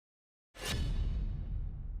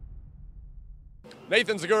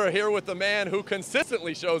Nathan Zegura here with the man who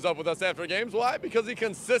consistently shows up with us after games. Why? Because he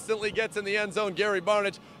consistently gets in the end zone. Gary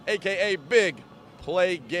Barnidge, a.k.a. Big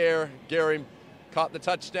Play Gare. Gary caught the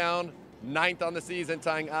touchdown, 9th on the season,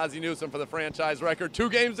 tying Ozzie Newsome for the franchise record. 2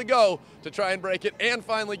 games to go to try and break it and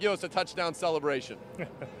finally give us a touchdown celebration.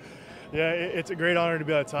 Yeah, it's a great honor to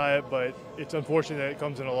be able to tie it, but it's unfortunate that it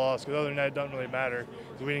comes in a loss, because other than that, it doesn't really matter,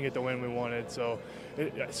 because we didn't get the win we wanted. So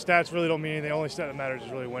stats really don't mean anything. The only stat that matters is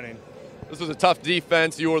really winning. This was a tough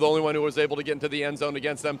defense. You were the only one who was able to get into the end zone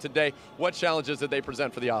against them today. What challenges did they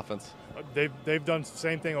present for the offense? They've done the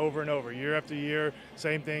same thing over and over, year after year,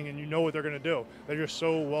 same thing, and you know what they're going to do. They're just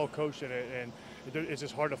so well coached in it, and it's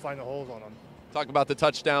just hard to find the holes on them. Talk about the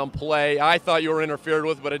touchdown play. I thought you were interfered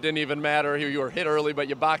with, but it didn't even matter. You were hit early, but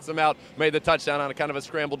you boxed him out, made the touchdown on a kind of a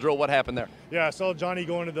scramble drill. What happened there? Yeah, I saw Johnny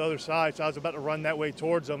going to the other side, so I was about to run that way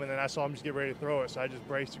towards him, and then I saw him just get ready to throw it, so I just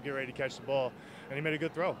braced to get ready to catch the ball, and he made a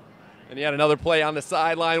good throw. And you had another play on the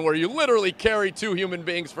sideline where you literally carried 2 human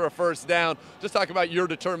beings for a first down. Just talk about your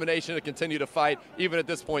determination to continue to fight, even at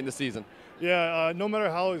this point in the season. Yeah, no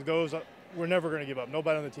matter how it goes, we're never going to give up.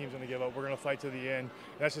 Nobody on the team's going to give up. We're going to fight to the end.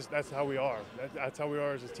 That's how we are. That's how we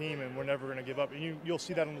are as a team, and we're never going to give up. And you'll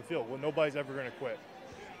see that on the field. Well, nobody's ever going to quit.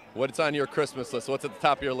 What's on your Christmas list? What's at the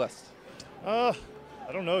top of your list? I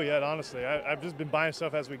don't know yet, honestly. I've just been buying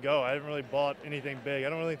stuff as we go. I haven't really bought anything big. I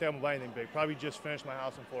don't really think I'm going to buy anything big. Probably just finished my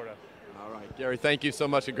house in Florida. All right, Gary, thank you so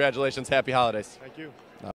much. Congratulations. Happy holidays. Thank you.